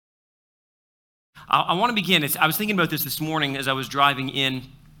I want to begin. I was thinking about this morning as I was driving in.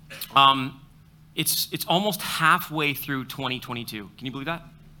 It's almost halfway through 2022. Can you believe that?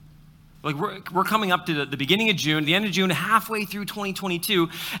 Like we're coming up to the beginning of June, the end of June, halfway through 2022,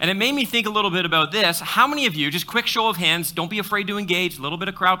 and it made me think a little bit about this. How many of you, just quick show of hands, don't be afraid to engage, a little bit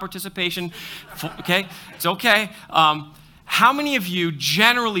of crowd participation, okay? It's okay. How many of you,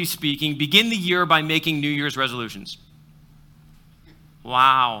 generally speaking, begin the year by making New Year's resolutions?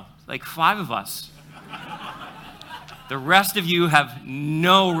 Wow, like 5 of us. The rest of you have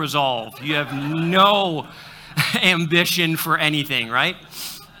no resolve. You have no ambition for anything, right?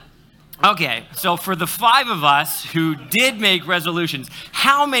 Okay, so for the 5 of us who did make resolutions,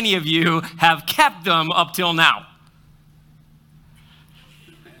 how many of you have kept them up till now?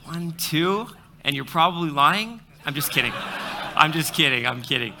 1, 2, and you're probably lying? I'm just kidding. I'm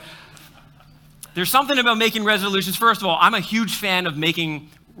kidding. There's something about making resolutions. First of all, I'm a huge fan of making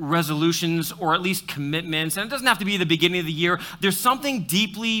resolutions or at least commitments, and it doesn't have to be the beginning of the year. There's something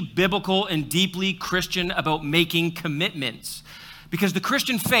deeply biblical and deeply Christian about making commitments. Because the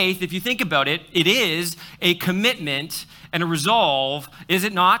Christian faith, if you think about it, it is a commitment and a resolve, is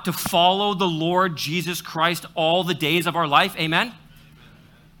it not, to follow the Lord Jesus Christ all the days of our life? Amen?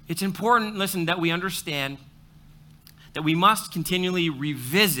 It's important, listen, that we understand that we must continually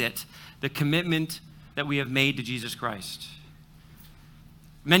revisit the commitment that we have made to Jesus Christ.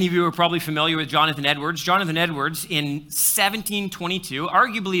 Many of you are probably familiar with Jonathan Edwards. Jonathan Edwards, in 1722,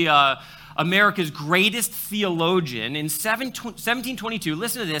 arguably America's greatest theologian, in 1722,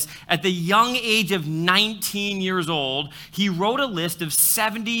 listen to this, at the young age of 19 years old, he wrote a list of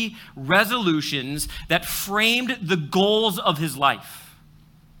 70 resolutions that framed the goals of his life.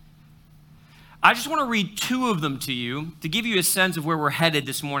 I just want to read 2 of them to you to give you a sense of where we're headed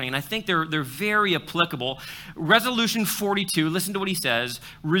this morning, and I think they're very applicable. Resolution 42, listen to what he says: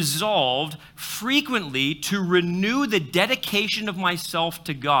 resolved frequently to renew the dedication of myself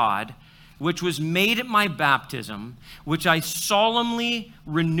to God, which was made at my baptism, which I solemnly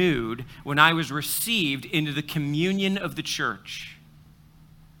renewed when I was received into the communion of the church.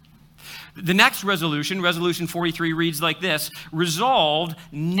 The next resolution, resolution 43, reads like this: resolved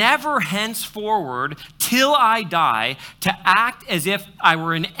never henceforward till I die to act as if I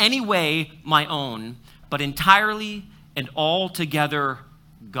were in any way my own, but entirely and altogether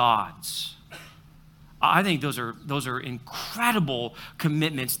God's. I think those are incredible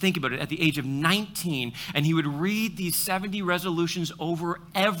commitments. Think about it. At the age of 19, and he would read these 70 resolutions over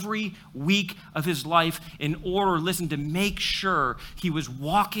every week of his life in order, listen, to make sure he was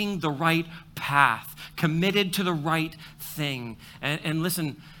walking the right path, committed to the right thing. And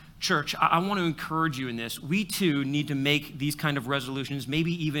listen, church, I want to encourage you in this. We too need to make these kind of resolutions,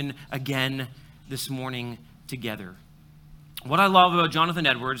 maybe even again this morning together. What I love about Jonathan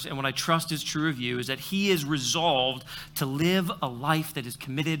Edwards, and what I trust is true of you, is that he is resolved to live a life that is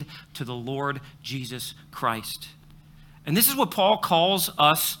committed to the Lord Jesus Christ. And this is what Paul calls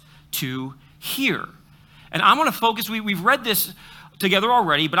us to hear. And I want to focus, we've read this together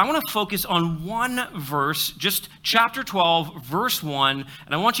already, but I want to focus on one verse, just chapter 12, verse 1,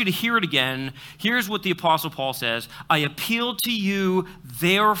 and I want you to hear it again. Here's what the Apostle Paul says: I appeal to you,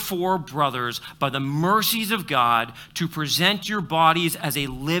 therefore, brothers, by the mercies of God, to present your bodies as a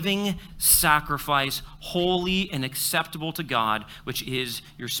living sacrifice, holy and acceptable to God, which is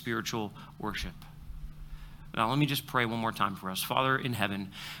your spiritual worship. Now, let me just pray one more time for us. Father in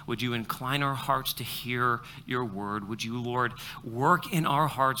heaven, would you incline our hearts to hear your word? Would you, Lord, work in our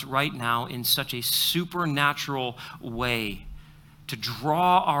hearts right now in such a supernatural way to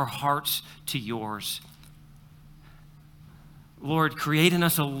draw our hearts to yours? Lord, create in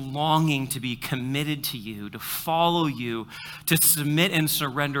us a longing to be committed to you, to follow you, to submit and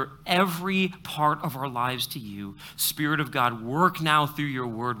surrender every part of our lives to you. Spirit of God, work now through your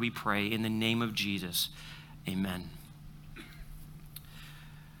word, we pray, in the name of Jesus. Amen.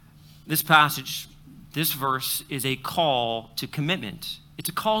 This passage, this verse, is a call to commitment. It's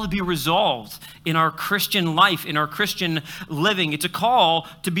a call to be resolved in our Christian life, in our Christian living. It's a call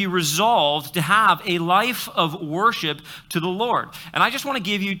to be resolved to have a life of worship to the Lord. And I just want to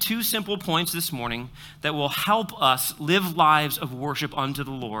give you 2 simple points this morning that will help us live lives of worship unto the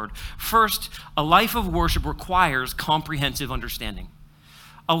Lord. First, a life of worship requires comprehensive understanding.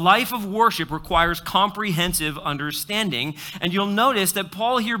 A life of worship requires comprehensive understanding. And you'll notice that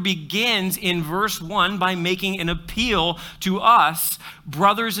Paul here begins in verse 1 by making an appeal to us,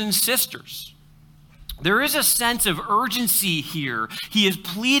 brothers and sisters. There is a sense of urgency here. He is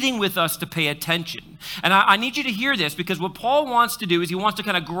pleading with us to pay attention. And I need you to hear this, because what Paul wants to do is he wants to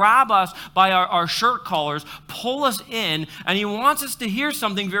kind of grab us by our shirt collars, pull us in, and he wants us to hear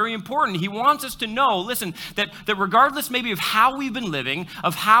something very important. He wants us to know, listen, that regardless maybe of how we've been living,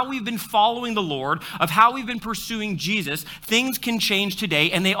 of how we've been following the Lord, of how we've been pursuing Jesus, things can change today,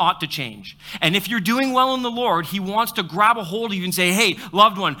 and they ought to change. And if you're doing well in the Lord, he wants to grab a hold of you and say, hey,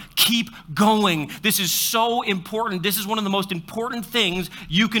 loved one, keep going. This is so important. This is one of the most important things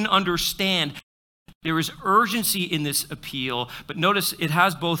you can understand. There is urgency in this appeal, but notice it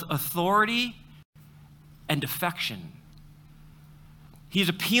has both authority and affection. He's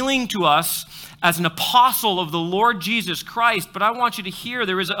appealing to us as an apostle of the Lord Jesus Christ, but I want you to hear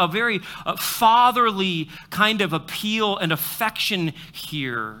there is a very fatherly kind of appeal and affection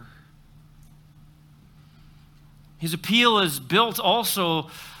here. His appeal is built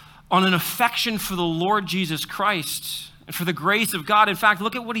also on an affection for the Lord Jesus Christ and for the grace of God. In fact,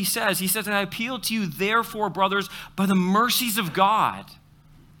 look at what he says. He says, I appeal to you, therefore, brothers, by the mercies of God.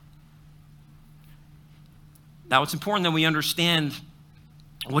 Now, it's important that we understand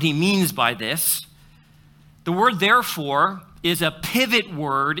what he means by this. The word therefore is a pivot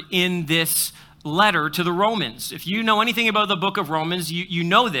word in this letter to the Romans. If you know anything about the book of Romans, you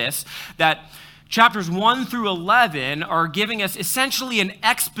know this, that chapters 1 through 11 are giving us essentially an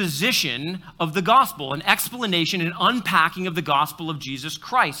exposition of the gospel, an explanation, an unpacking of the gospel of Jesus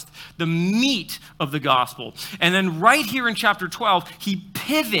Christ, the meat of the gospel. And then right here in chapter 12, he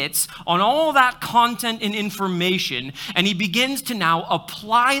pivots on all that content and information, and he begins to now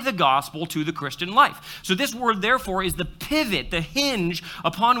apply the gospel to the Christian life. So this word, therefore, is the pivot, the hinge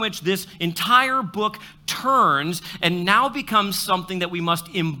upon which this entire book turns and now becomes something that we must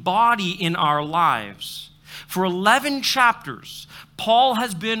embody in our lives. For 11 chapters, Paul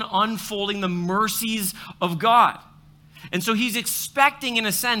has been unfolding the mercies of God. And so he's expecting, in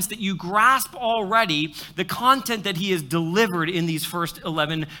a sense, that you grasp already the content that he has delivered in these first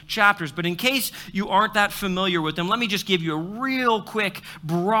 11 chapters. But in case you aren't that familiar with them, let me just give you a real quick,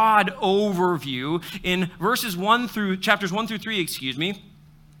 broad overview. In chapters 1 through 3,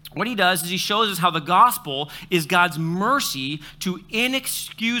 what he does is he shows us how the gospel is God's mercy to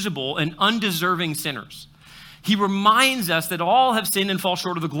inexcusable and undeserving sinners. He reminds us that all have sinned and fall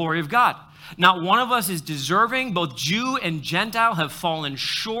short of the glory of God. Not one of us is deserving. Both Jew and Gentile have fallen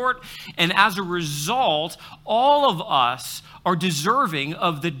short. And as a result, all of us are deserving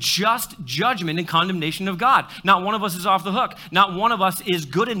of the just judgment and condemnation of God. Not one of us is off the hook. Not one of us is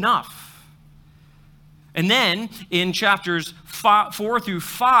good enough. And then in chapters 4 through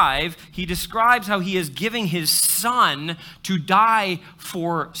 5, he describes how he is giving his son to die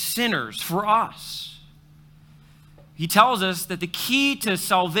for sinners, for us. He tells us that the key to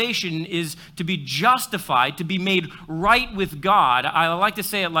salvation is to be justified, to be made right with God. I like to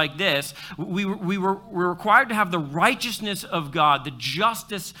say it like this. We're required to have the righteousness of God, the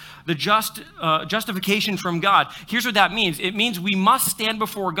justification from God. Here's what that means. It means we must stand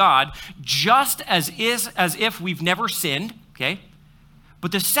before God just as if we've never sinned, okay?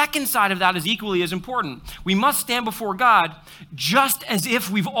 But the second side of that is equally as important. We must stand before God just as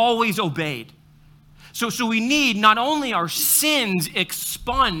if we've always obeyed. So we need not only our sins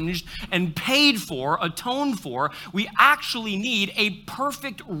expunged and paid for, atoned for, we actually need a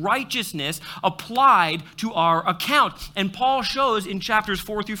perfect righteousness applied to our account. And Paul shows in chapters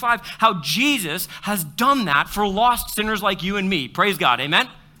 4 through 5 how Jesus has done that for lost sinners like you and me. Praise God, amen?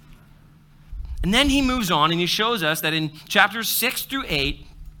 And then he moves on and he shows us that in chapters 6 through 8,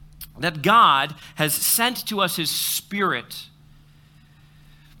 that God has sent to us his Spirit.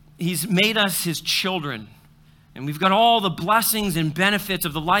 He's made us his children, and we've got all the blessings and benefits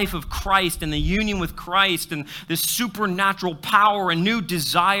of the life of Christ and the union with Christ and this supernatural power and new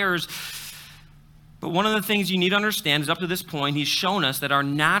desires. But one of the things you need to understand is up to this point, he's shown us that our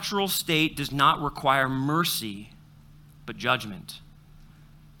natural state does not require mercy, but judgment.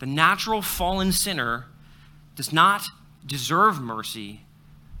 The natural fallen sinner does not deserve mercy.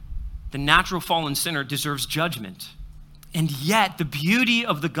 The natural fallen sinner deserves judgment. And yet, the beauty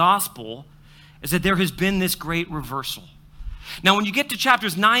of the gospel is that there has been this great reversal. Now, when you get to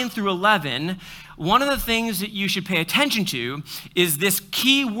chapters 9 through 11, one of the things that you should pay attention to is this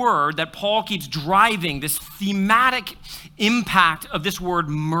key word that Paul keeps driving, this thematic impact of this word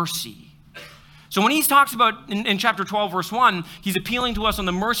mercy. So when he talks about in chapter 12, verse 1, he's appealing to us on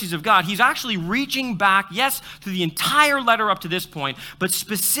the mercies of God. He's actually reaching back, yes, to the entire letter up to this point, but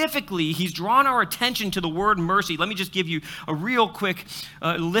specifically, he's drawn our attention to the word mercy. Let me just give you a real quick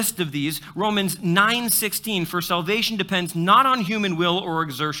list of these. Romans 9:16, for salvation depends not on human will or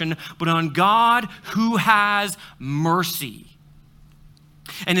exertion, but on God who has mercy.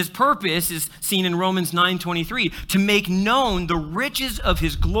 And his purpose is seen in Romans 9:23, to make known the riches of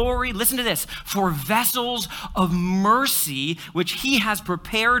his glory, listen to this, for vessels of mercy, which he has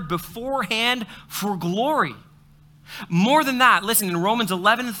prepared beforehand for glory. More than that, listen, in Romans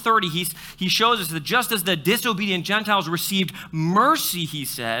 11:30, he shows us that just as the disobedient Gentiles received mercy, he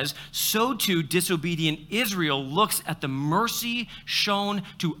says, so too disobedient Israel looks at the mercy shown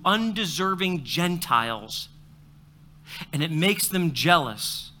to undeserving Gentiles. And it makes them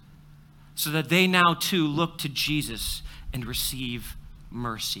jealous, so that they now too look to Jesus and receive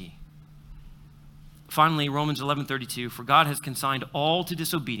mercy. Finally, Romans 11:32, for God has consigned all to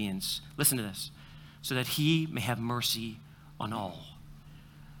disobedience, listen to this, so that he may have mercy on all.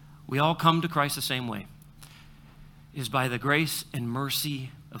 We all come to Christ the same way. It is by the grace and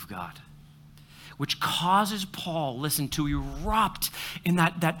mercy of God, which causes Paul, listen, to erupt in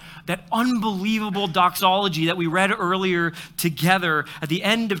that unbelievable doxology that we read earlier together at the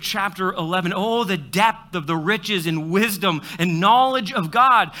end of chapter 11. Oh, the depth of the riches and wisdom and knowledge of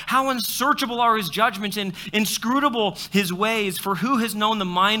God. How unsearchable are his judgments and inscrutable his ways. For who has known the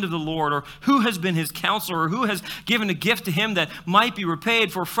mind of the Lord, or who has been his counselor, or who has given a gift to him that might be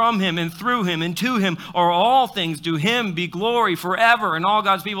repaid? For from him and through him and to him are all things. To him be glory forever. And all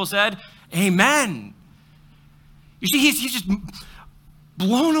God's people said, amen. You see, he's just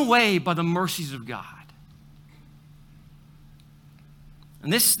blown away by the mercies of God.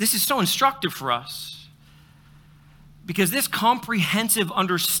 And this is so instructive for us, because this comprehensive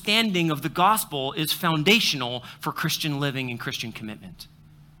understanding of the gospel is foundational for Christian living and Christian commitment.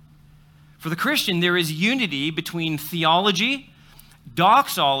 For the Christian, there is unity between theology,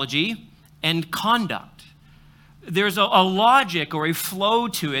 doxology, and conduct. There's a logic or a flow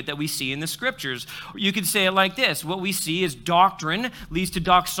to it that we see in the scriptures. You could say it like this. What we see is doctrine leads to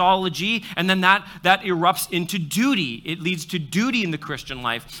doxology, and then that erupts into duty. It leads to duty in the Christian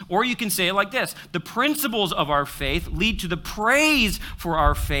life. Or you can say it like this. The principles of our faith lead to the praise for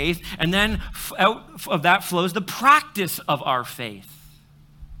our faith, and then out of that flows the practice of our faith.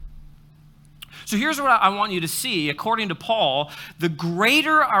 So here's what I want you to see. According to Paul, the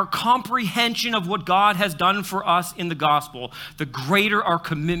greater our comprehension of what God has done for us in the gospel, the greater our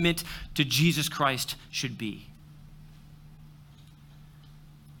commitment to Jesus Christ should be.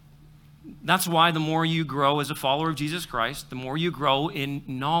 That's why the more you grow as a follower of Jesus Christ, the more you grow in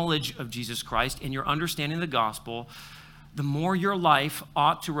knowledge of Jesus Christ, in your understanding of the gospel, the more your life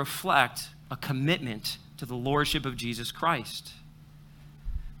ought to reflect a commitment to the lordship of Jesus Christ.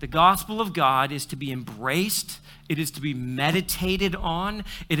 The gospel of God is to be embraced. It is to be meditated on.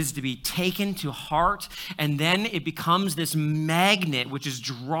 It is to be taken to heart. And then it becomes this magnet which is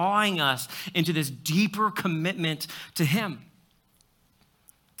drawing us into this deeper commitment to him.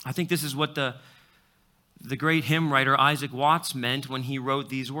 I think this is what the great hymn writer Isaac Watts meant when he wrote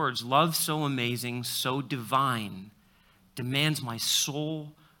these words. Love so amazing, so divine, demands my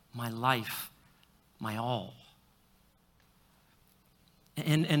soul, my life, my all.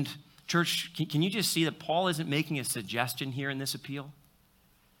 And church, can you just see that Paul isn't making a suggestion here in this appeal?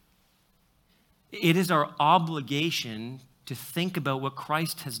 It is our obligation to think about what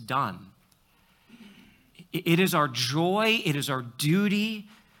Christ has done. It is our joy, it is our duty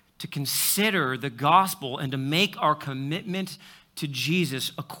to consider the gospel and to make our commitment to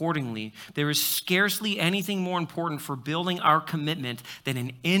Jesus accordingly. There is scarcely anything more important for building our commitment than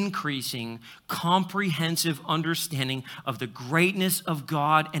an increasing, comprehensive understanding of the greatness of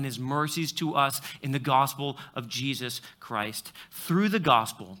God and his mercies to us in the gospel of Jesus Christ. Through the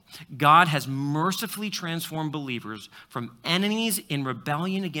gospel, God has mercifully transformed believers from enemies in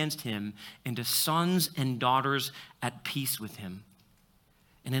rebellion against him into sons and daughters at peace with him.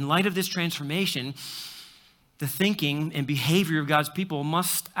 And in light of this transformation, the thinking and behavior of God's people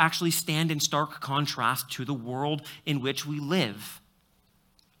must actually stand in stark contrast to the world in which we live.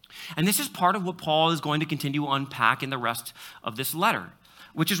 And this is part of what Paul is going to continue to unpack in the rest of this letter,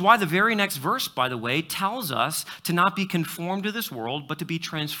 which is why the very next verse, by the way, tells us to not be conformed to this world, but to be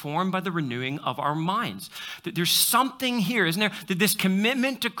transformed by the renewing of our minds. That there's something here, isn't there? That this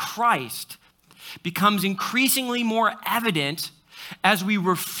commitment to Christ becomes increasingly more evident as we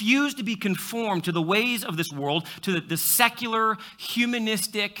refuse to be conformed to the ways of this world, to the secular,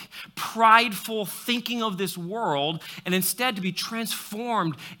 humanistic, prideful thinking of this world, and instead to be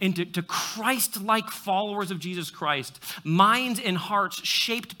transformed into Christ-like followers of Jesus Christ, minds and hearts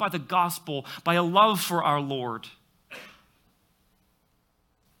shaped by the gospel, by a love for our Lord.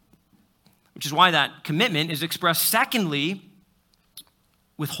 Which is why that commitment is expressed, secondly,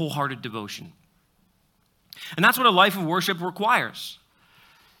 with wholehearted devotion. And that's what a life of worship requires.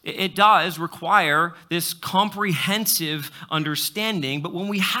 It does require this comprehensive understanding, but when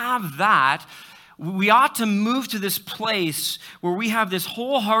we have that, we ought to move to this place where we have this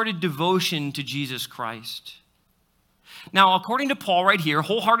wholehearted devotion to Jesus Christ. Now, according to Paul right here,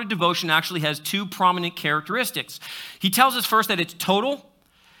 wholehearted devotion actually has two prominent characteristics. He tells us first that it's total,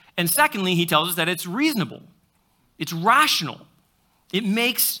 and secondly, he tells us that it's reasonable. It's rational. It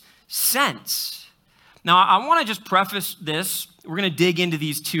makes sense. Now, I want to just preface this. We're going to dig into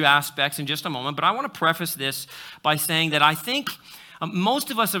these two aspects in just a moment, but I want to preface this by saying that I think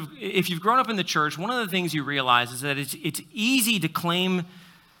most of us, if you've grown up in the church, one of the things you realize is that it's easy to claim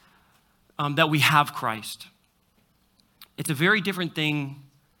that we have Christ. It's a very different thing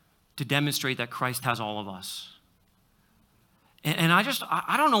to demonstrate that Christ has all of us. And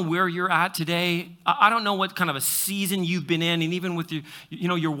I don't know where you're at today. I don't know what kind of a season you've been in, and even with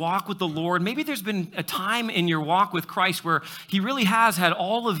your walk with the Lord. Maybe there's been a time in your walk with Christ where he really has had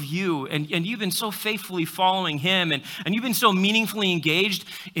all of you, and you've been so faithfully following him, and you've been so meaningfully engaged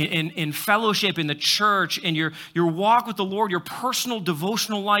in fellowship in the church, and your walk with the Lord, your personal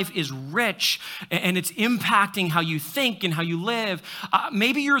devotional life is rich, and it's impacting how you think and how you live.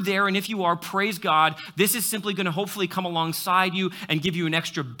 Maybe you're there, and if you are, praise God. This is simply going to hopefully come alongside you and give you an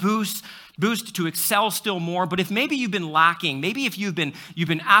extra boost to excel still more. But if maybe you've been lacking, maybe if you've been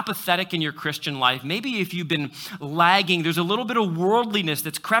apathetic in your Christian life, maybe if you've been lagging, there's a little bit of worldliness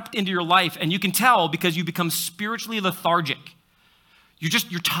that's crept into your life, and you can tell because you become spiritually lethargic.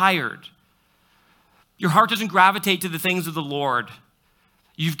 You're tired. Your heart doesn't gravitate to the things of the Lord.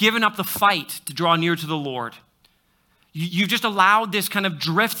 You've given up the fight to draw near to the Lord. You've just allowed this kind of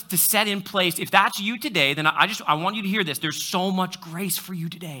drift to set in place. If that's you today, then I want you to hear this. There's so much grace for you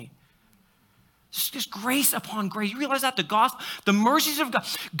today. Just grace upon grace. You realize that the gospel, the mercies of God,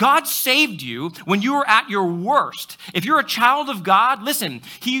 God saved you when you were at your worst. If you're a child of God, listen,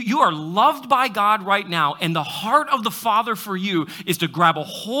 you are loved by God right now, and the heart of the Father for you is to grab a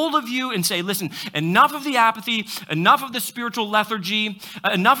hold of you and say, listen, enough of the apathy, enough of the spiritual lethargy,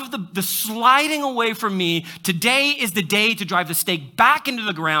 enough of the sliding away from me. Today is the day to drive the stake back into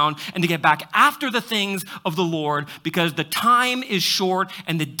the ground and to get back after the things of the Lord, because the time is short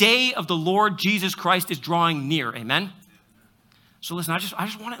and the day of the Lord Jesus Christ is drawing near. Amen? So listen, I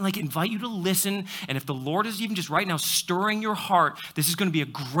just want to invite you to listen. And if the Lord is even just right now stirring your heart, this is going to be a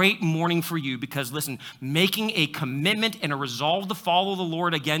great morning for you, because listen, making a commitment and a resolve to follow the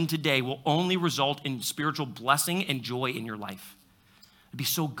Lord again today will only result in spiritual blessing and joy in your life. It'd be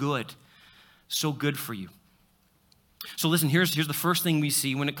so good for you. So listen, here's the first thing we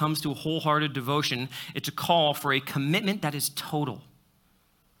see when it comes to a wholehearted devotion. It's a call for a commitment that is total.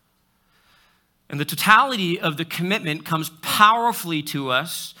 And the totality of the commitment comes powerfully to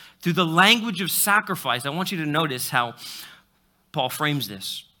us through the language of sacrifice. I want you to notice how Paul frames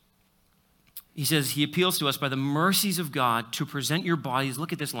this. He says he appeals to us by the mercies of God to present your bodies,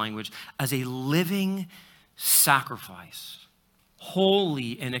 look at this language, as a living sacrifice,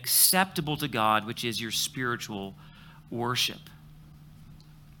 holy and acceptable to God, which is your spiritual worship.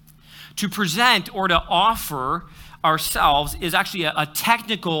 To present or to offer ourselves is actually a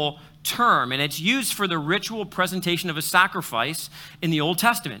technical term, and it's used for the ritual presentation of a sacrifice in the Old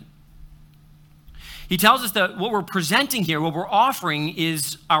Testament. He tells us that what we're presenting here, what we're offering,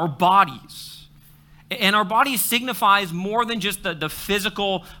 is our bodies. And our bodies signifies more than just the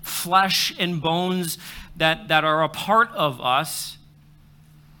physical flesh and bones that are a part of us.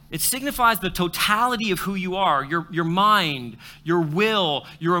 It signifies the totality of who you are, your mind, your will,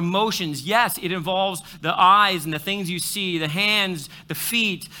 your emotions. Yes, it involves the eyes and the things you see, the hands, the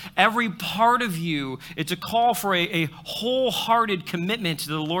feet, every part of you. It's a call for a wholehearted commitment to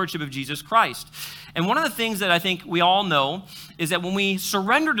the Lordship of Jesus Christ. And one of the things that I think we all know is that when we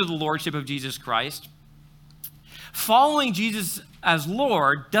surrender to the Lordship of Jesus Christ, following Jesus as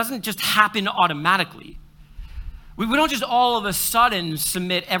Lord doesn't just happen automatically. We don't just all of a sudden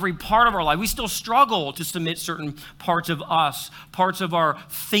submit every part of our life. We still struggle to submit certain parts of us, parts of our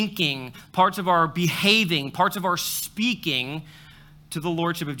thinking, parts of our behaving, parts of our speaking to the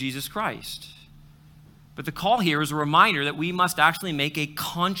Lordship of Jesus Christ. But the call here is a reminder that we must actually make a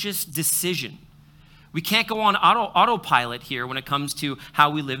conscious decision. We can't go on autopilot here when it comes to how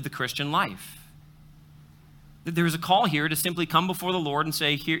we live the Christian life. There's a call here to simply come before the Lord and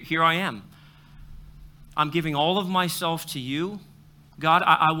say, here I am. I'm giving all of myself to you. God,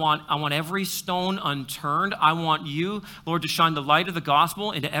 I want every stone unturned. I want you, Lord, to shine the light of the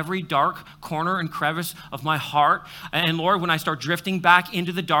gospel into every dark corner and crevice of my heart. And Lord, when I start drifting back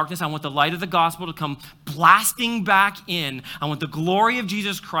into the darkness, I want the light of the gospel to come blasting back in. I want the glory of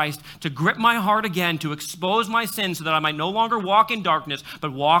Jesus Christ to grip my heart again, to expose my sin so that I might no longer walk in darkness,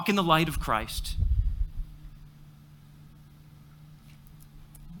 but walk in the light of Christ.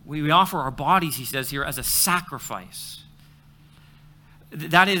 We offer our bodies, he says here, as a sacrifice.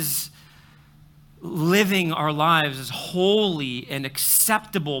 That is living our lives as holy and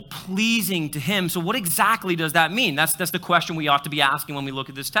acceptable, pleasing to him. So what exactly does that mean? That's the question we ought to be asking when we look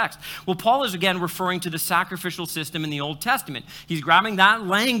at this text. Well, Paul is again referring to the sacrificial system in the Old Testament. He's grabbing that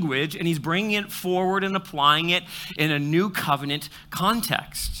language and he's bringing it forward and applying it in a new covenant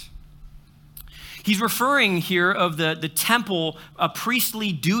context. He's referring here of the temple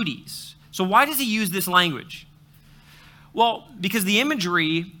priestly duties. So why does he use this language? Well, because the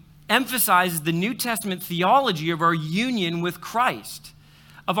imagery emphasizes the New Testament theology of our union with Christ,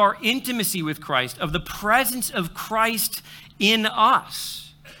 of our intimacy with Christ, of the presence of Christ in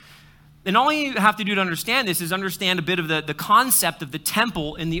us. And all you have to do to understand this is understand a bit of the concept of the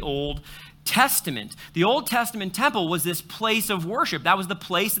temple in the Old Testament. The Old Testament temple was this place of worship. That was the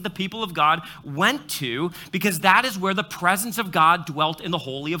place that the people of God went to because that is where the presence of God dwelt in the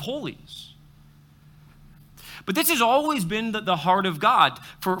Holy of Holies. But this has always been the heart of God,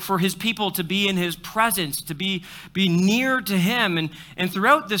 for his people to be in his presence, to be near to him. And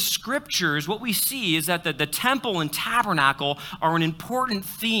throughout the scriptures, what we see is that the temple and tabernacle are an important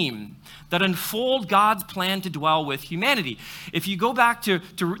theme that unfold God's plan to dwell with humanity. If you go back to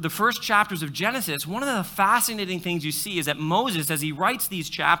the first chapters of Genesis, one of the fascinating things you see is that Moses, as he writes these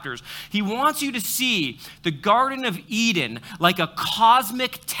chapters, he wants you to see the Garden of Eden like a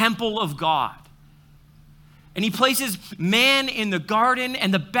cosmic temple of God. And he places man in the garden,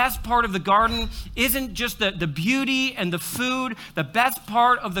 and the best part of the garden isn't just the beauty and the food. The best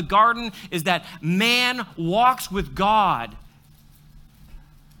part of the garden is that man walks with God.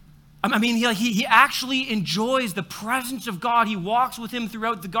 I mean, he actually enjoys the presence of God. He walks with him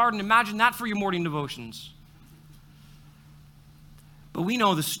throughout the garden. Imagine that for your morning devotions. But we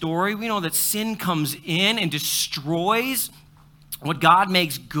know the story. We know that sin comes in and destroys what God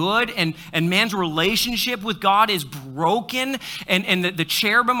makes good, and man's relationship with God is broken, and the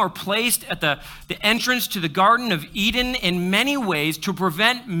cherubim are placed at the entrance to the Garden of Eden in many ways to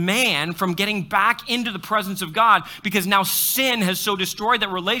prevent man from getting back into the presence of God, because now sin has so destroyed that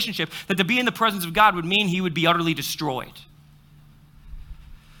relationship that to be in the presence of God would mean he would be utterly destroyed.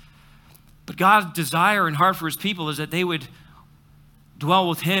 But God's desire and heart for his people is that they would dwell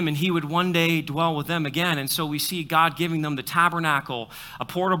with him, and he would one day dwell with them again. And so we see God giving them the tabernacle, a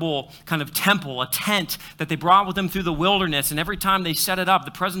portable kind of temple, a tent that they brought with them through the wilderness. And every time they set it up,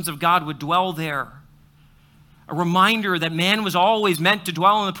 the presence of God would dwell there. A reminder that man was always meant to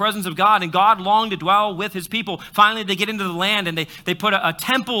dwell in the presence of God, and God longed to dwell with his people. Finally, they get into the land, and they put a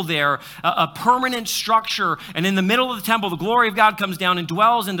temple there, a permanent structure. And in the middle of the temple, the glory of God comes down and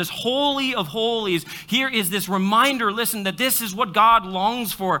dwells in this holy of holies. Here is this reminder, listen, that this is what God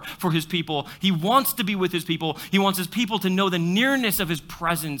longs for his people. He wants to be with his people. He wants his people to know the nearness of his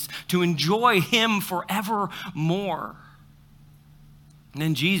presence, to enjoy him forevermore. And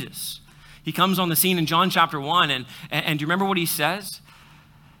then Jesus, he comes on the scene in John chapter 1, and do you remember what he says?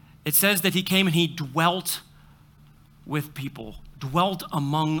 It says that he came and he dwelt with people, dwelt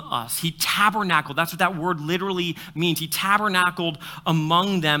among us. He tabernacled. That's what that word literally means. He tabernacled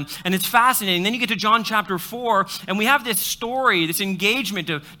among them. And it's fascinating. Then you get to John chapter 4, and we have this story, this engagement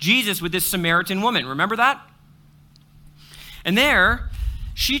of Jesus with this Samaritan woman. Remember that? And there,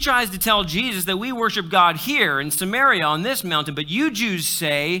 she tries to tell Jesus that we worship God here in Samaria on this mountain, but you Jews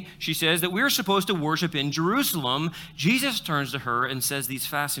say, she says, that we're supposed to worship in Jerusalem. Jesus turns to her and says these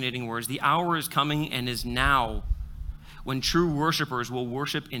fascinating words, "The hour is coming and is now when true worshipers will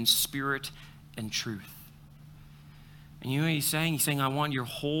worship in spirit and truth." And you know what he's saying? He's saying, I want your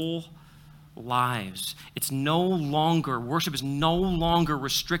whole lives. It's no longer, worship is no longer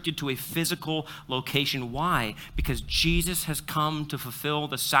restricted to a physical location. Why? Because Jesus has come to fulfill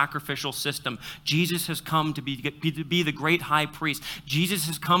the sacrificial system. Jesus has come to be the great high priest. Jesus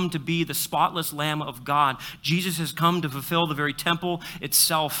has come to be the spotless Lamb of God. Jesus has come to fulfill the very temple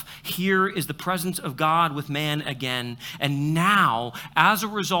itself. Here is the presence of God with man again. And now, as a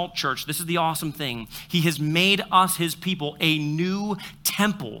result, church, this is the awesome thing. He has made us his people a new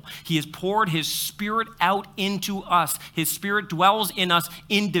temple. He has poured his Spirit out into us. His Spirit dwells in us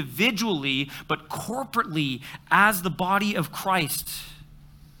individually, but corporately as the body of Christ.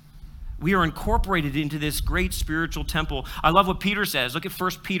 We are incorporated into this great spiritual temple. I love what Peter says. Look at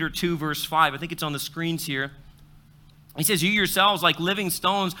 1 Peter 2, verse 5. I think it's on the screens here. He says, you yourselves, like living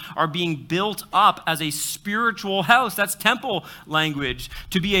stones, are being built up as a spiritual house. That's temple language.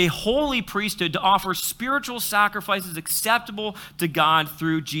 To be a holy priesthood, to offer spiritual sacrifices acceptable to God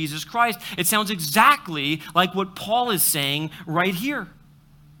through Jesus Christ. It sounds exactly like what Paul is saying right here.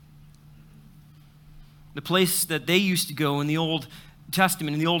 The place that they used to go in the Old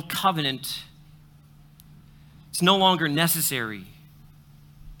Testament, in the Old Covenant, it's no longer necessary.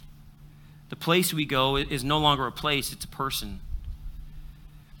 The place we go is no longer a place, it's a person.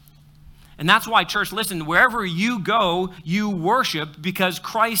 And that's why, church, listen, wherever you go, you worship because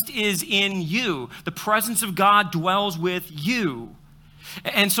Christ is in you. The presence of God dwells with you.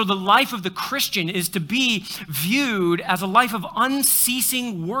 And so the life of the Christian is to be viewed as a life of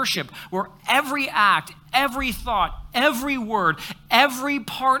unceasing worship, where every act, every thought, every word, every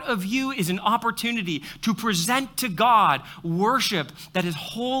part of you is an opportunity to present to God worship that is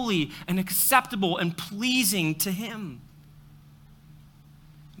holy and acceptable and pleasing to him.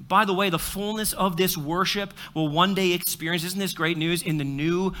 By the way, the fullness of this worship will one day experience, isn't this great news, in the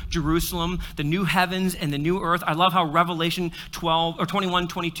new Jerusalem, the new heavens and the new earth. I love how Revelation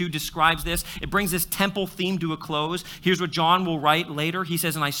 21:22 describes this. It brings this temple theme to a close. Here's what John will write later. He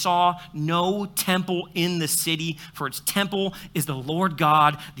says, and I saw no temple in the city, for its temple is the Lord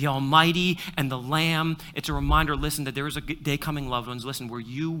God, the Almighty, and the Lamb. It's a reminder, listen, that there is a day coming, loved ones, listen, where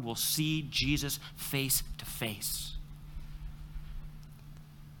you will see Jesus face to face.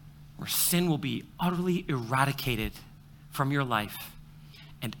 Where sin will be utterly eradicated from your life,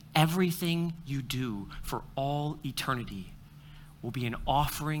 and everything you do for all eternity will be an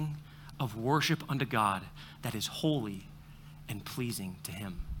offering of worship unto God that is holy and pleasing to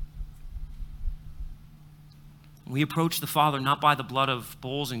him. We approach the Father not by the blood of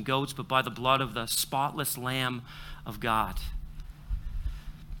bulls and goats, but by the blood of the spotless Lamb of God.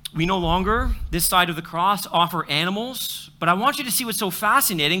 We no longer, this side of the cross, offer animals, but I want you to see what's so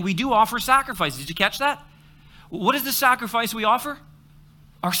fascinating. We do offer sacrifices. Did you catch that? What is the sacrifice we offer?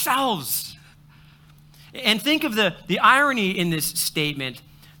 Ourselves. And think of the irony in this statement.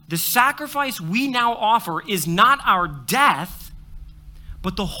 The sacrifice we now offer is not our death,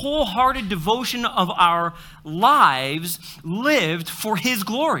 but the wholehearted devotion of our lives lived for his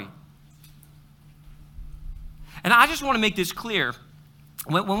glory. And I just want to make this clear.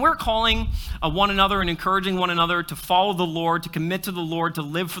 When we're calling one another and encouraging one another to follow the Lord, to commit to the Lord, to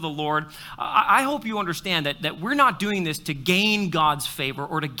live for the Lord, I hope you understand that we're not doing this to gain God's favor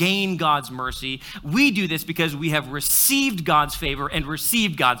or to gain God's mercy. We do this because we have received God's favor and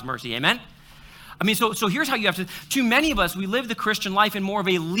received God's mercy. Amen? I mean, so here's how you have to, too many of us, we live the Christian life in more of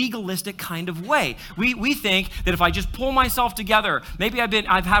a legalistic kind of way. We think that if I just pull myself together, maybe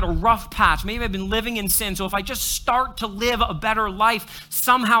I've had a rough patch, maybe I've been living in sin, so if I just start to live a better life,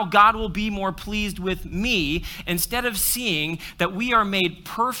 somehow God will be more pleased with me, instead of seeing that we are made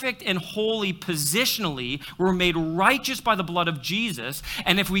perfect and holy positionally, we're made righteous by the blood of Jesus,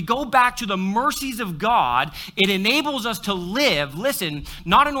 and if we go back to the mercies of God, it enables us to live, listen,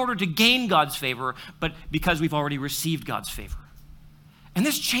 not in order to gain God's favor, but because we've already received God's favor. And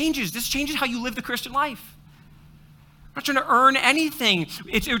this changes how you live the Christian life. I'm not trying to earn anything.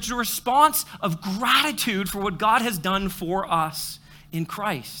 It's a response of gratitude for what God has done for us in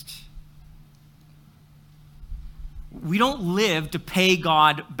Christ. We don't live to pay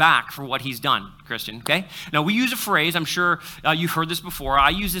God back for what he's done, Christian, okay? Now, we use a phrase, I'm sure you've heard this before.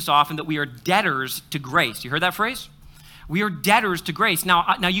 I use this often, that we are debtors to grace. You heard that phrase? We are debtors to grace.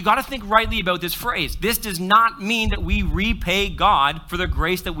 Now you got to think rightly about this phrase. This does not mean that we repay God for the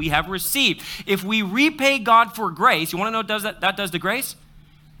grace that we have received. If we repay God for grace, you want to know what that does to grace?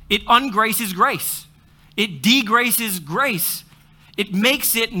 It ungraces grace. It degraces grace. It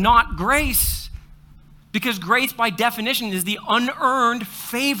makes it not grace. Because grace, by definition, is the unearned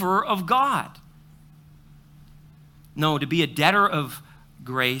favor of God. No, to be a debtor of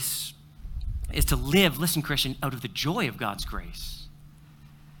grace is to live, listen, Christian, out of the joy of God's grace,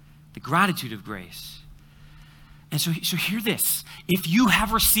 the gratitude of grace. And so hear this. If you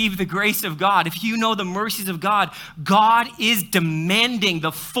have received the grace of God, if you know the mercies of God, God is demanding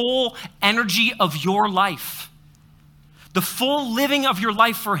the full energy of your life, the full living of your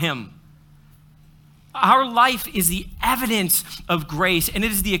life for him. Our life is the evidence of grace, and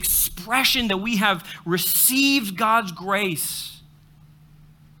it is the expression that we have received God's grace.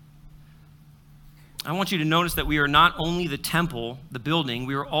 I want you to notice that we are not only the temple, the building,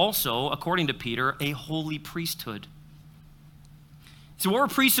 we are also, according to Peter, a holy priesthood. So what were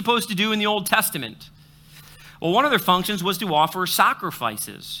priests supposed to do in the Old Testament? Well, one of their functions was to offer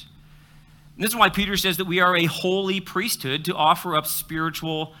sacrifices. And this is why Peter says that we are a holy priesthood to offer up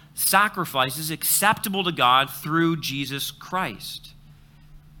spiritual sacrifices acceptable to God through Jesus Christ.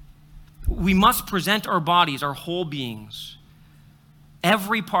 We must present our bodies, our whole beings,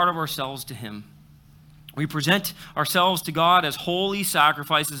 every part of ourselves to him. We present ourselves to God as holy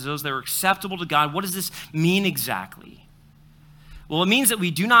sacrifices, those that are acceptable to God. What does this mean exactly? Well, it means that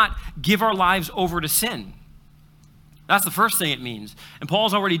we do not give our lives over to sin. That's the first thing it means. And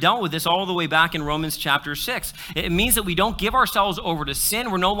Paul's already dealt with this all the way back in Romans chapter 6. It means that we don't give ourselves over to sin.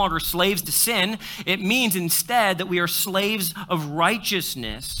 We're no longer slaves to sin. It means instead that we are slaves of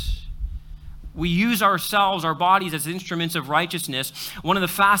righteousness. We use ourselves, our bodies, as instruments of righteousness. One of the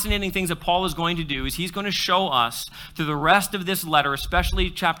fascinating things that Paul is going to do is he's going to show us through the rest of this letter, especially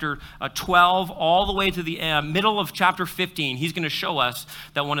chapter 12, all the way to the middle of chapter 15, he's going to show us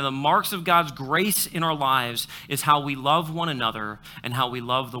that one of the marks of God's grace in our lives is how we love one another and how we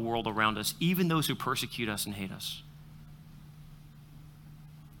love the world around us, even those who persecute us and hate us.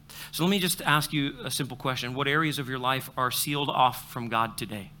 So let me just ask you a simple question. What areas of your life are sealed off from God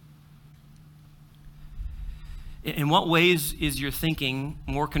today? In what ways is your thinking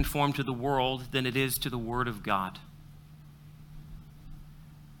more conformed to the world than it is to the Word of God?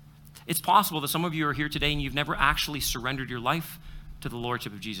 It's possible that some of you are here today and you've never actually surrendered your life to the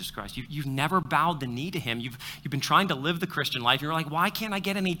Lordship of Jesus Christ. You've never bowed the knee to him. You've been trying to live the Christian life. You're like, why can't I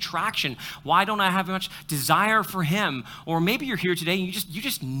get any traction? Why don't I have much desire for him? Or maybe you're here today and you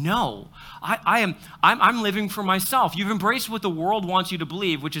just know. I'm living for myself. You've embraced what the world wants you to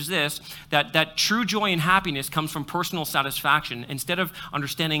believe, which is this, that true joy and happiness comes from personal satisfaction, instead of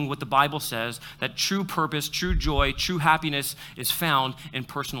understanding what the Bible says, that true purpose, true joy, true happiness is found in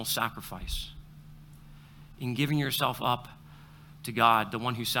personal sacrifice, in giving yourself up to God, the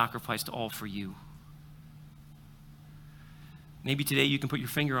one who sacrificed all for you. Maybe today you can put your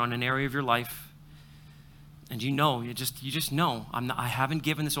finger on an area of your life and you just know, I haven't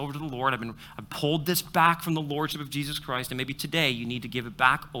given this over to the Lord. I've pulled this back from the Lordship of Jesus Christ, and maybe today you need to give it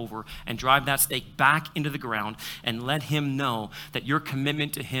back over and drive that stake back into the ground and let him know that your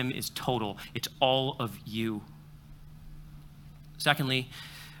commitment to him is total. It's all of you. Secondly,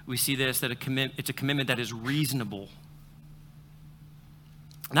 we see this, that it's a commitment that is reasonable.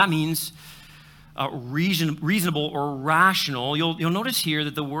 That means reasonable or rational. You'll notice here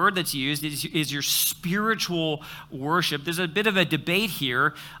that the word that's used is your spiritual worship. There's a bit of a debate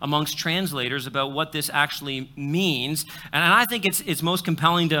here amongst translators about what this actually means. And I think it's most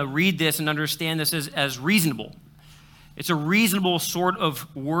compelling to read this and understand this as reasonable. It's a reasonable sort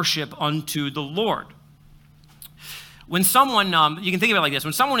of worship unto the Lord. When someone, you can think of it like this,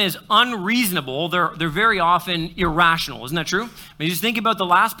 when someone is unreasonable, they're very often irrational. Isn't that true? I mean, just think about the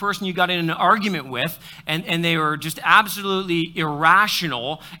last person you got in an argument with, and they were just absolutely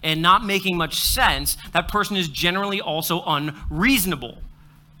irrational and not making much sense. That person is generally also unreasonable.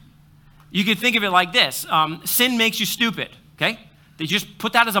 You could think of it like this. Sin makes you stupid, okay? They just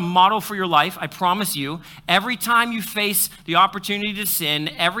put that as a motto for your life. I promise you, every time you face the opportunity to sin,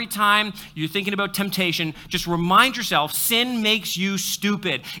 every time you're thinking about temptation, just remind yourself, sin makes you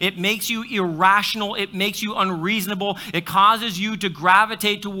stupid. It makes you irrational. It makes you unreasonable. It causes you to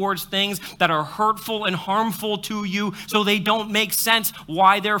gravitate towards things that are hurtful and harmful to you, so they don't make sense.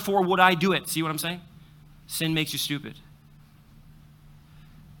 Why, therefore, would I do it? See what I'm saying? Sin makes you stupid.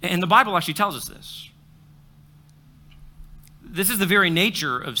 And the Bible actually tells us this. This is the very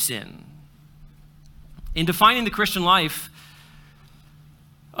nature of sin. In defining the Christian life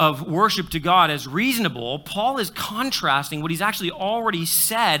of worship to God as reasonable, Paul is contrasting what he's actually already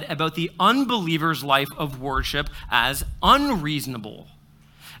said about the unbeliever's life of worship as unreasonable.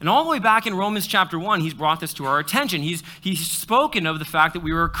 And all the way back in Romans chapter 1, he's brought this to our attention. He's spoken of the fact that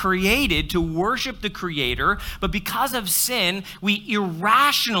we were created to worship the Creator, but because of sin, we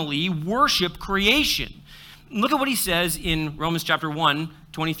irrationally worship creation. Look at what he says in Romans chapter 1,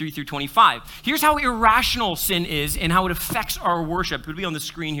 23 through 25. Here's how irrational sin is and how it affects our worship. It'll be on the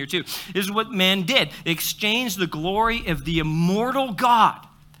screen here too. This is what man did. They exchanged the glory of the immortal God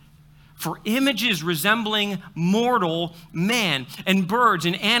for images resembling mortal man and birds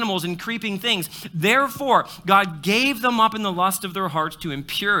and animals and creeping things. Therefore, God gave them up in the lust of their hearts to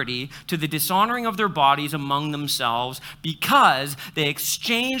impurity, to the dishonoring of their bodies among themselves, because they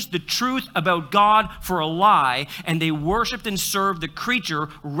exchanged the truth about God for a lie, and they worshiped and served the creature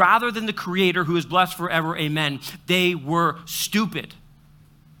rather than the Creator, who is blessed forever. Amen. They were stupid.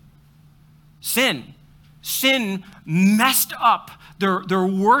 Sin. Sin messed up their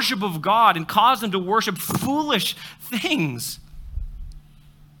worship of God and caused them to worship foolish things.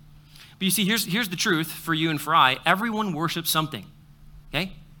 But you see, here's the truth for you and for I. Everyone worships something,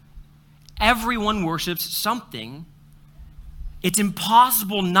 okay? Everyone worships something. It's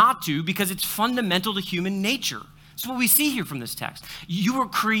impossible not to because it's fundamental to human nature. That's what we see here from this text. You were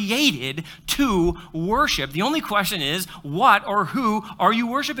created to worship. The only question is, what or who are you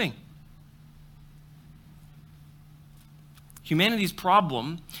worshiping? Humanity's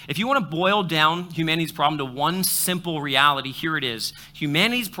problem, if you want to boil down humanity's problem to one simple reality, here it is.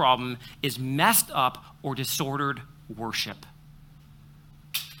 Humanity's problem is messed up or disordered worship.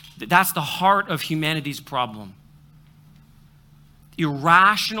 That's the heart of humanity's problem.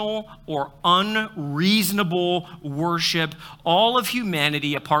 Irrational or unreasonable worship. All of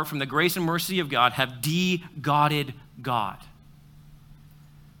humanity, apart from the grace and mercy of God, have de-godded God.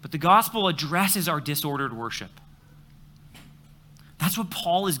 But the gospel addresses our disordered worship. That's what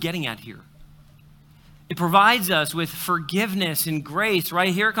Paul is getting at here. It provides us with forgiveness and grace,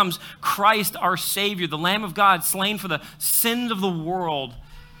 right? Here comes Christ, our Savior, the Lamb of God, slain for the sins of the world.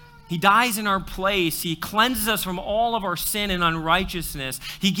 He dies in our place. He cleanses us from all of our sin and unrighteousness.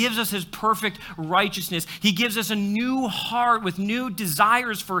 He gives us his perfect righteousness. He gives us a new heart with new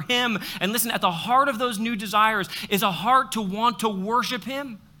desires for him. And listen, at the heart of those new desires is a heart to want to worship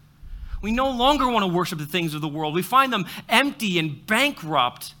him. We no longer want to worship the things of the world. We find them empty and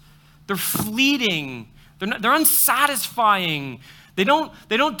bankrupt. They're fleeting. They're unsatisfying. They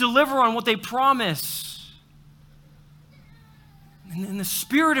don't deliver on what they promise. And the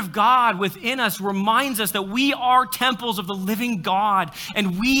Spirit of God within us reminds us that we are temples of the living God,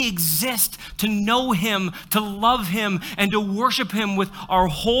 and we exist to know him, to love him, and to worship him with our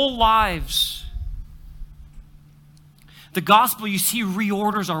whole lives. The gospel, you see,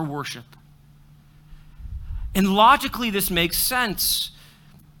 reorders our worship. And logically, this makes sense.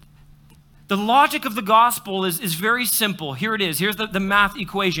 The logic of the gospel is very simple. Here it is. Here's the math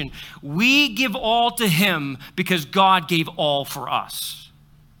equation. We give all to him because God gave all for us.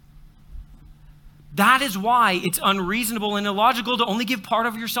 That is why it's unreasonable and illogical to only give part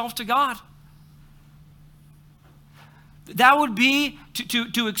of yourself to God. That would be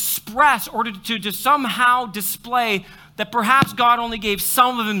to express or to somehow display that perhaps God only gave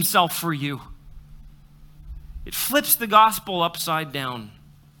some of himself for you. It flips the gospel upside down.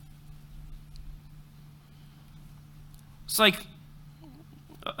 It's like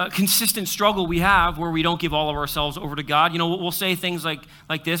a consistent struggle we have where we don't give all of ourselves over to God. You know, we'll say things like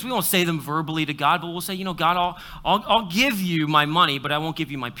this. We won't say them verbally to God, but we'll say, you know, God, I'll give you my money, but I won't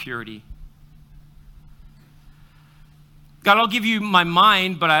give you my purity. God, I'll give you my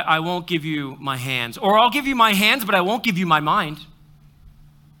mind, but I won't give you my hands. Or I'll give you my hands, but I won't give you my mind.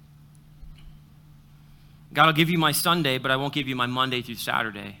 God, I'll give you my Sunday, but I won't give you my Monday through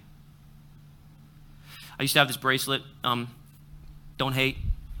Saturday. I used to have this bracelet, don't hate,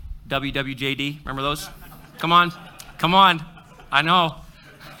 WWJD. Remember those? Come on. I know.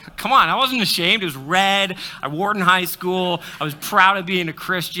 Come on, I wasn't ashamed. It was red. I wore it in high school. I was proud of being a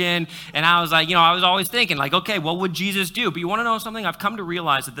Christian. And I was like, you know, I was always thinking like, okay, what would Jesus do? But you want to know something? I've come to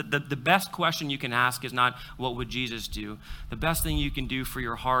realize that the best question you can ask is not what would Jesus do? The best thing you can do for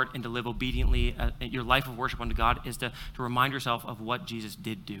your heart and to live obediently your life of worship unto God is to remind yourself of what Jesus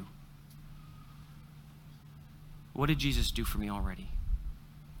did do. What did Jesus do for me already?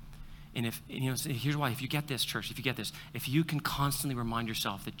 And here's why, if you get this, church, if you can constantly remind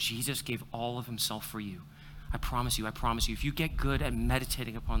yourself that Jesus gave all of himself for you, I promise you, if you get good at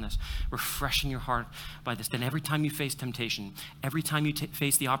meditating upon this, refreshing your heart by this, then every time you face temptation, every time you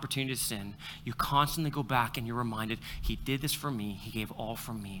face the opportunity to sin, you constantly go back and you're reminded, he did this for me, he gave all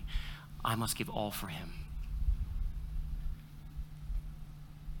for me, I must give all for him.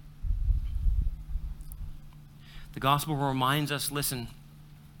 The gospel reminds us, listen,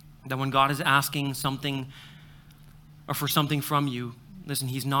 that when God is asking something or for something from you, listen,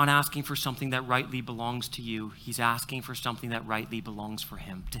 he's not asking for something that rightly belongs to you. He's asking for something that rightly belongs to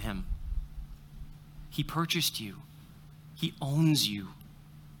him. He purchased you. He owns you.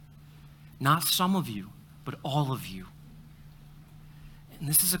 Not some of you, but all of you. And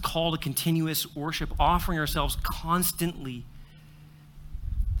this is a call to continuous worship, offering ourselves constantly.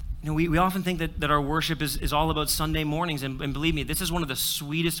 We often think that our worship is all about Sunday mornings, and believe me, this is one of the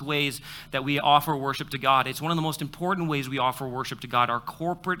sweetest ways that we offer worship to God. It's one of the most important ways we offer worship to God, our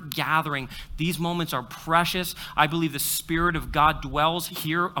corporate gathering. These moments are precious. I believe the Spirit of God dwells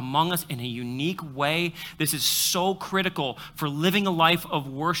here among us in a unique way. This is so critical for living a life of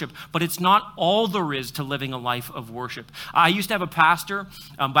worship, but it's not all there is to living a life of worship. I used to have a pastor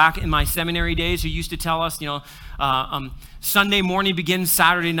back in my seminary days who used to tell us, Sunday morning begins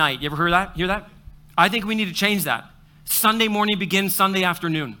Saturday night. You ever heard that? Hear that? I think we need to change that. Sunday morning begins Sunday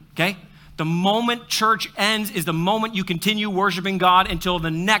afternoon, okay? The moment church ends is the moment you continue worshiping God until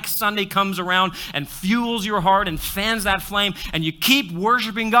the next Sunday comes around and fuels your heart and fans that flame, and you keep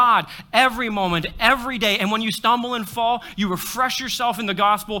worshiping God every moment, every day. And when you stumble and fall, you refresh yourself in the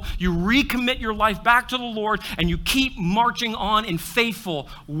gospel, you recommit your life back to the Lord, and you keep marching on in faithful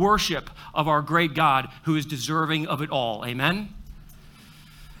worship of our great God who is deserving of it all. Amen?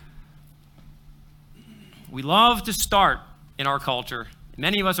 We love to start in our culture.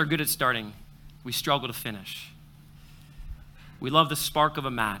 Many of us are good at starting. We struggle to finish. We love the spark of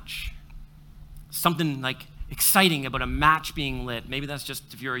a match. Something like exciting about a match being lit. Maybe that's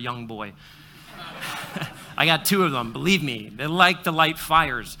just if you're a young boy. I got 2 of them, believe me. They like to light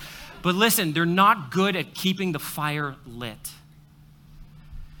fires. But listen, they're not good at keeping the fire lit.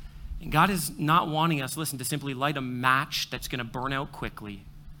 And God is not wanting us, listen, to simply light a match that's going to burn out quickly.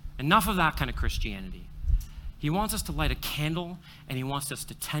 Enough of that kind of Christianity. He wants us to light a candle, and he wants us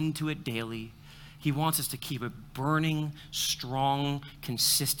to tend to it daily. He wants us to keep it burning, strong,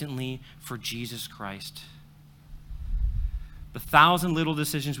 consistently for Jesus Christ. The 1,000 little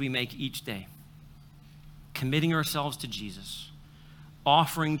decisions we make each day, committing ourselves to Jesus,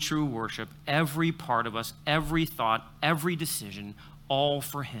 offering true worship, every part of us, every thought, every decision, all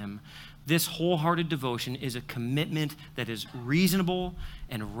for him. This wholehearted devotion is a commitment that is reasonable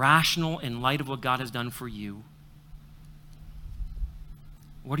and rational in light of what God has done for you.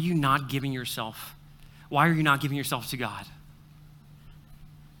 What are you not giving yourself? Why are you not giving yourself to God?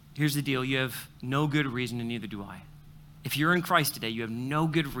 Here's the deal. You have no good reason, and neither do I. If you're in Christ today, you have no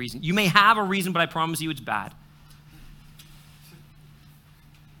good reason. You may have a reason, but I promise you it's bad.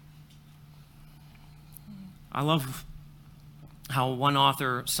 I love how one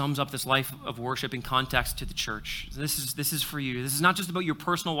author sums up this life of worship in context to the church. This is for you. This is not just about your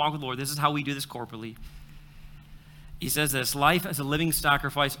personal walk with the Lord. This is how we do this corporately. He says this: life as a living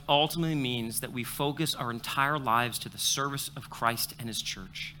sacrifice ultimately means that we focus our entire lives to the service of Christ and his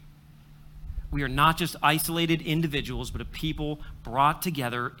church. We are not just isolated individuals, but a people brought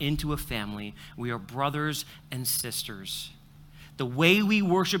together into a family. We are brothers and sisters. The way we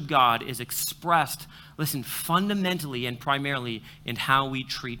worship God is expressed, listen, fundamentally and primarily in how we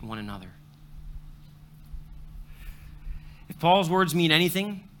treat one another. If Paul's words mean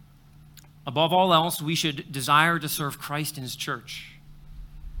anything, above all else, we should desire to serve Christ and his church.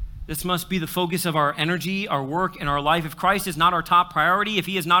 This must be the focus of our energy, our work, and our life. If Christ is not our top priority, if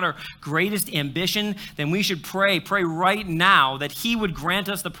he is not our greatest ambition, then we should pray right now that he would grant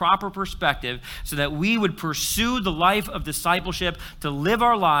us the proper perspective so that we would pursue the life of discipleship to live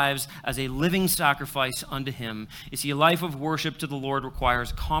our lives as a living sacrifice unto him. You see, a life of worship to the Lord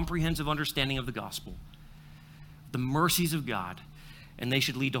requires comprehensive understanding of the gospel, the mercies of God, and they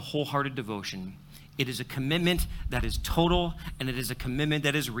should lead to wholehearted devotion. It is a commitment that is total, and it is a commitment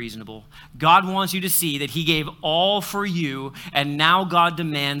that is reasonable. God wants you to see that he gave all for you, and now God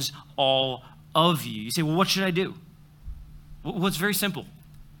demands all of you. You say, well, what should I do? Well, it's very simple.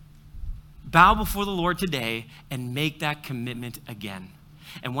 Bow before the Lord today and make that commitment again.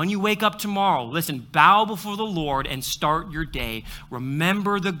 And when you wake up tomorrow, listen, bow before the Lord and start your day.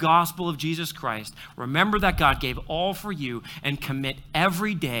 Remember the gospel of Jesus Christ. Remember that God gave all for you, and commit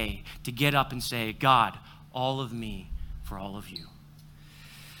every day to get up and say, God, all of me for all of you.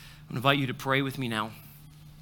 I invite you to pray with me now.